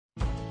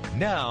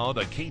Now,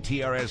 the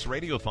KTRS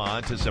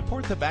Radiothon to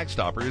support the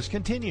Backstoppers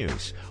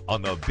continues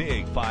on the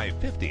Big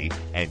 550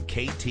 and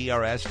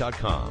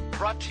KTRS.com.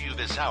 Brought to you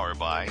this hour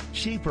by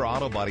Sheeper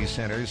Auto Body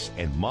Centers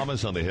and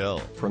Mamas on the Hill.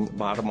 From the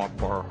bottom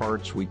of our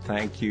hearts, we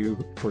thank you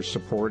for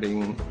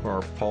supporting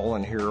our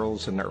fallen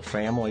heroes and their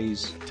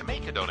families. To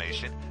make a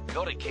donation,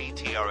 go to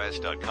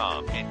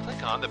KTRS.com and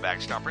click on the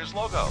Backstoppers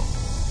logo.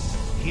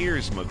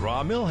 Here's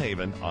McGraw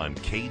Millhaven on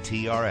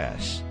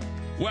KTRS.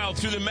 Well,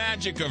 through the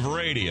magic of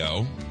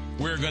radio,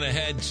 we're going to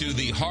head to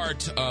the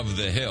heart of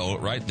the hill.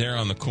 Right there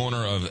on the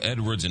corner of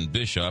Edwards and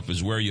Bishop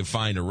is where you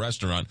find a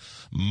restaurant,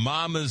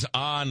 Mama's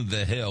on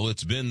the Hill.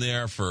 It's been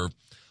there for,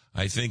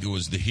 I think it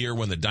was here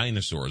when the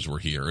dinosaurs were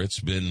here. It's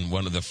been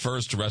one of the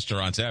first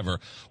restaurants ever.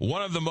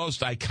 One of the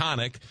most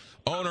iconic.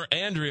 Owner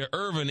Andrea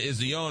Ervin is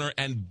the owner,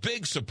 and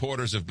big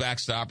supporters of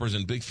Backstoppers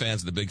and big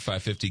fans of the Big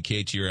 550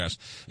 KTRS.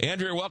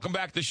 Andrea, welcome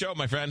back to the show,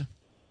 my friend.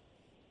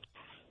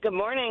 Good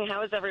morning.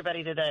 How is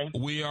everybody today?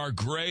 We are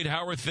great.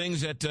 How are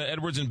things at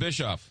Edwards and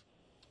Bischoff?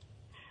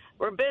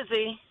 We're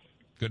busy.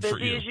 Good busy for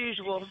you. As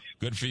usual.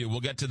 Good for you.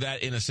 We'll get to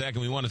that in a second.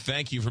 We want to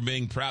thank you for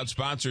being proud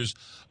sponsors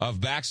of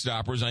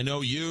Backstoppers. I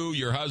know you,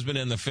 your husband,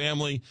 and the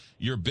family,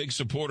 you're big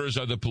supporters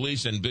of the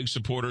police and big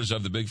supporters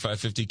of the Big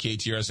 550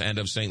 KTRS and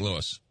of St.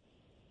 Louis.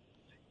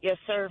 Yes,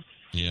 sir.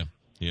 Yeah.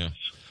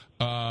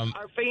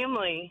 Our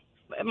family,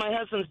 my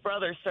husband's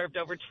brother served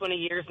over 20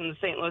 years in the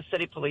St. Louis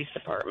City Police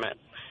Department.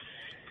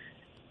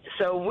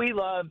 So we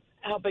love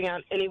helping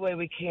out any way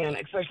we can,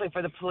 especially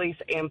for the police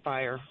and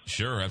fire.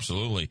 Sure,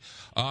 absolutely.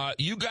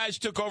 You guys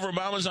took over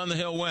Mama's on the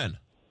Hill when?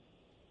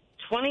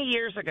 20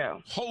 years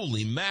ago.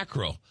 Holy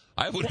mackerel.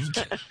 I would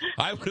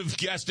have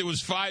guessed it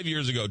was 5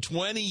 years ago.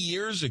 20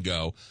 years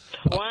ago.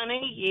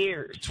 20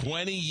 years.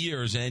 20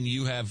 years, and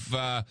you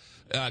have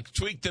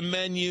tweaked the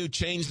menu,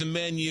 changed the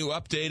menu,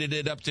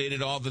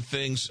 updated all the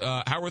things.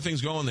 How are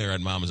things going there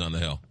at Mama's on the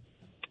Hill?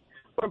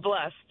 We're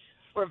blessed.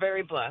 We're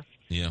very blessed.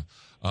 Yeah.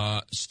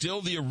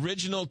 Still the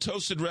original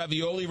toasted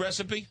ravioli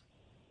recipe?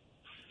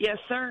 Yes,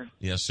 sir.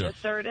 Yes, sir. Yes,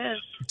 sir, it is.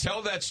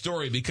 Tell that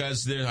story,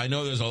 because I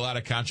know there's a lot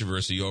of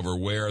controversy over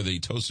where the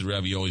toasted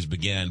raviolis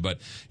began, but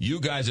you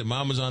guys at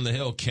Mama's on the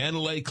Hill can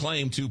lay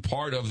claim to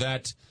part of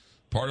that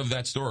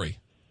story.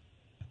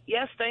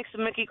 Yes, thanks to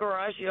Mickey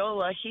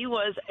Garagiola. He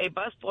was a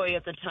busboy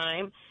at the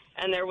time,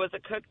 and there was a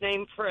cook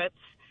named Fritz,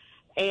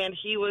 and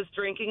he was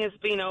drinking his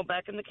Beano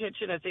back in the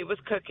kitchen as he was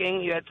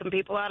cooking. You had some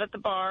people out at the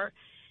bar.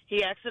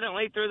 He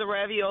accidentally threw the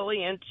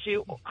ravioli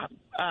into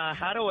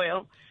hot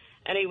oil,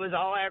 and he was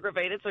all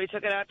aggravated, so he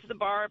took it out to the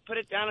bar, put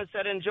it down, and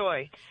said,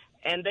 "Enjoy."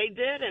 And they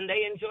did, and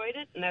they enjoyed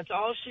it, and that's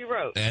all she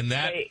wrote. And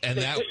that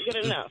couldn't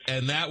get enough.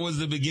 And that was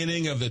the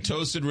beginning of the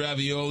toasted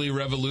ravioli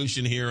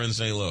revolution here in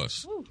St.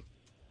 Louis. Ooh.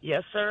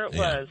 Yes, sir, it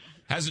was.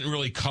 Hasn't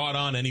really caught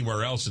on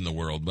anywhere else in the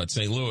world, but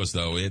St. Louis,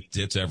 though,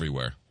 it's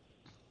everywhere.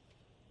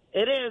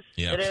 It is.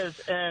 Yeah. It is,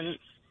 and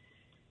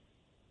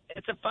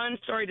it's a fun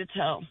story to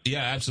tell.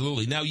 Yeah,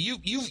 absolutely. Now,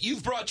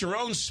 you've brought your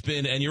own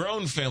spin and your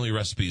own family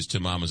recipes to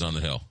Mama's on the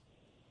Hill.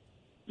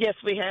 Yes,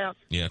 we have.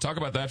 Yeah, talk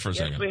about that for a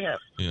second. Yes, we have.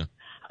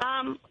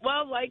 Yeah.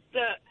 Well, like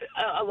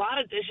a lot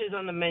of dishes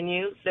on the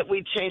menu that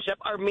we changed up.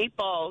 Our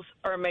meatballs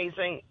are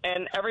amazing,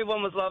 and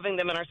everyone was loving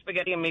them in our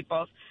spaghetti and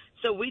meatballs.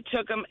 So we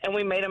took them and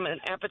we made them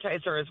an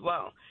appetizer as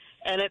well.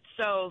 And it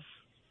sells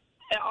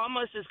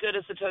almost as good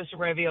as the toasted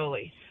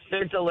ravioli.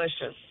 They're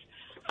delicious.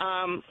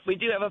 We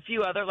do have a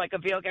few other, like a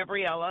veal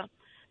gabriella.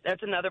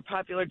 That's another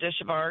popular dish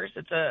of ours.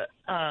 It's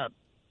a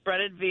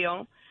breaded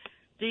veal,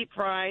 deep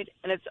fried,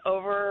 and it's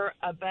over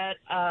a bed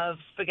of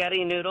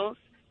spaghetti noodles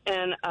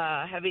and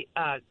heavy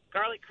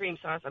garlic cream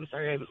sauce. I'm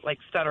sorry, I'm like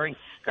stuttering.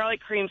 Garlic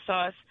cream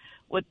sauce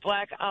with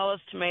black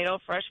olives, tomato,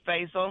 fresh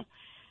basil.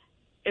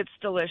 It's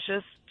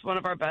delicious. It's one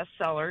of our best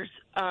sellers.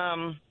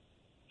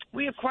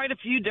 We have quite a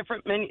few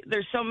different menus.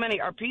 There's so many.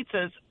 Our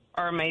pizzas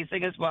are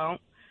amazing as well.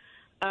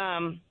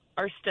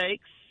 Our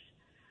steaks.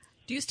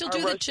 Do you still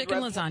do the chicken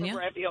lasagna?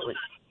 Ravioli.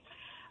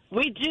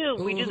 We do.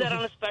 Ooh. We do that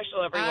on a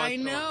special every once I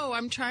in a while. know.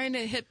 I'm trying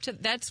to hip to.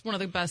 That's one of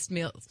the best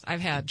meals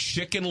I've had.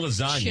 Chicken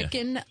lasagna.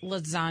 Chicken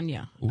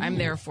lasagna. Ooh. I'm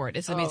there for it.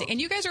 It's amazing. Oh.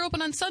 And you guys are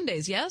open on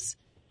Sundays, yes?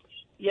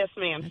 Yes,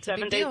 ma'am. That's a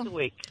 7 big days deal. a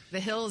week. The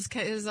Hill is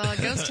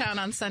ghost town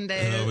on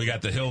Sundays. We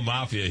got the Hill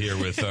Mafia here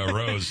with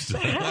Rose. You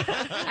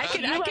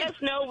let us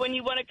know when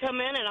you want to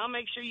come in, and I'll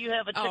make sure you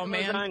have a chicken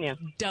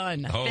lasagna.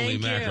 Done. Holy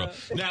Thank mackerel!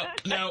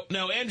 you.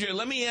 Now, Andrea,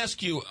 let me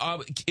ask you: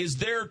 is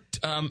there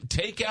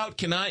takeout?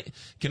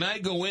 Can I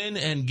go in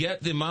and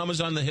get the Mama's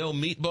on the Hill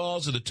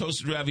meatballs or the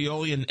toasted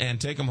ravioli and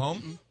take them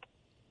home?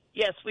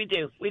 Yes, we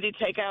do. We do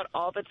takeout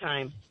all the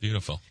time.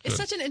 Beautiful. It's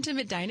Good. such an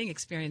intimate dining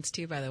experience,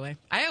 too, by the way.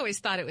 I always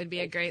thought it would be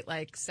a great,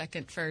 like,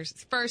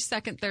 first,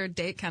 second, third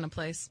date kind of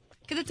place.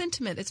 Because it's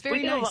intimate. It's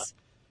very nice.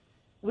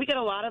 We get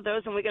a lot of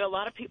those, and we get a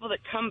lot of people that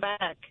come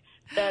back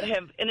that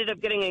have ended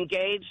up getting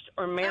engaged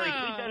or married.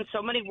 We've done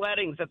so many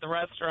weddings at the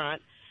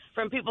restaurant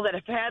from people that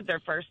have had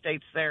their first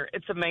dates there.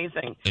 It's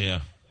amazing.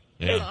 Yeah.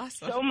 It's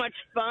awesome. so much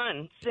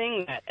fun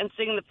seeing that and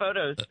seeing the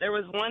photos. There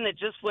was one that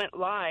just went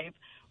live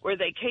where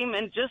they came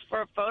in just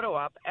for a photo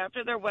op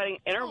after their wedding,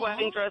 in her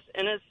wedding dress,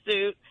 in a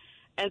suit,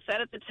 and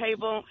sat at the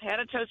table, had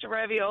a toast of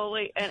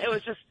ravioli, and it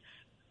was just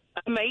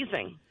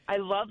amazing. I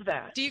love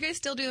that. Do you guys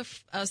still do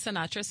a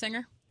Sinatra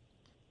singer?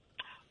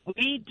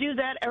 We do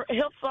that.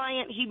 He'll fly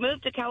in. He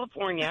moved to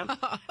California,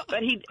 but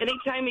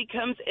anytime he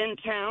comes in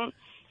town,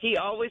 he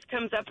always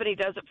comes up and he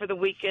does it for the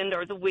weekend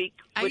or the week,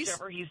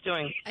 whichever he's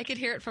doing. I could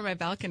hear it from my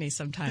balcony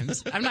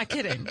sometimes. I'm not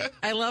kidding.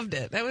 I loved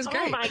it. That was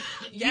great.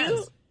 Yes.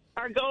 You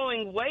are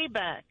going way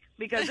back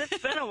because it's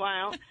been a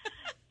while.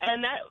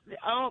 And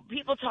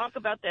people talk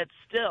about that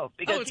still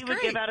because he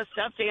would give out a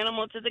stuffed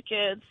animal to the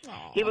kids.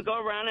 Aww. He would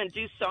go around and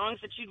do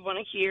songs that you'd want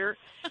to hear.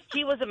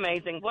 He was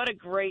amazing. What a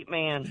great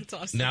man. That's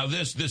awesome. Now,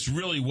 this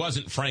really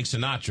wasn't Frank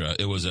Sinatra.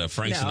 It was a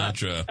Frank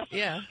Sinatra.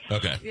 Yeah.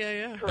 Okay.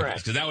 Yeah. Correct.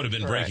 Because that would have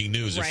been breaking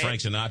news if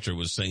Frank Sinatra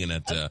was singing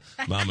at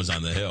Mama's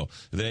on the Hill.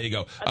 There you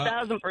go.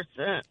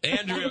 1,000%.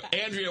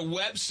 Andrea,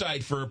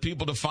 website for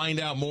people to find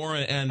out more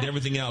and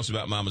everything else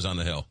about Mama's on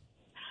the Hill.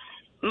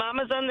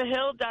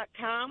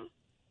 mamasonthehill.com.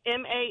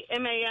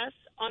 MAMAS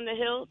on the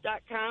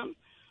hill.com.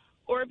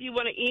 Or if you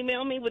want to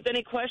email me with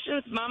any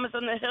questions,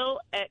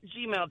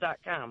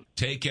 mamasonthehill@gmail.com.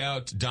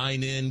 Takeout,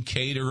 dine-in,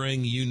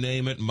 catering, you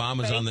name it,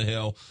 Mama's on the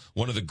Hill.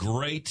 One of the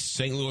great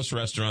St. Louis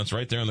restaurants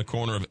right there on the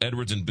corner of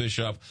Edwards and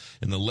Bishop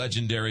in the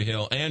legendary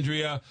Hill.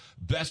 Andrea,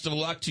 best of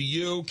luck to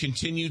you,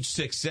 continued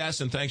success,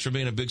 and thanks for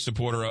being a big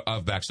supporter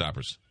of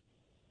Backstoppers.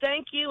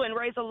 Thank you, and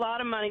raise a lot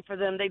of money for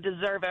them. They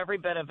deserve every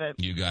bit of it.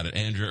 You got it.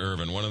 Andrea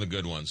Ervin, one of the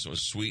good ones. So a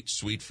sweet,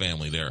 sweet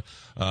family there.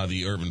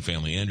 The Ervin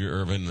family. Andrea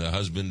Ervin, the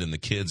husband and the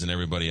kids and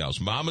everybody else.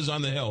 Mama's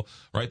on the Hill,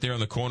 right there on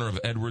the corner of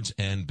Edwards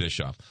and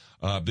Bishop.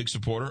 Big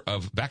supporter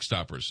of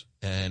Backstoppers.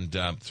 And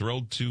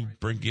thrilled to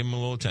give him a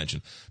little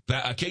attention.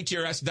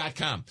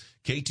 KTRS.com.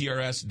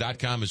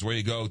 KTRS.com is where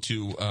you go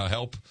to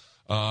help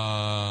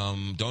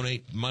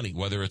donate money,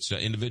 whether it's an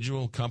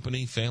individual,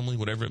 company, family,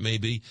 whatever it may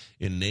be,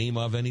 in name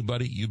of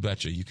anybody. You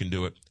betcha. You can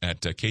do it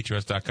at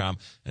KTRS.com.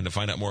 And to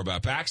find out more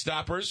about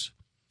Backstoppers,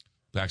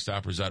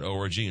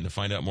 backstoppers.org. And to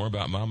find out more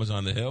about Mama's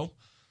on the Hill,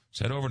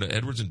 just head over to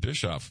Edwards and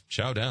Bischoff.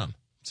 Chow down.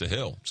 It's a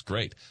hill. It's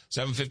great.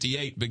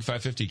 758, Big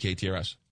 550 KTRS.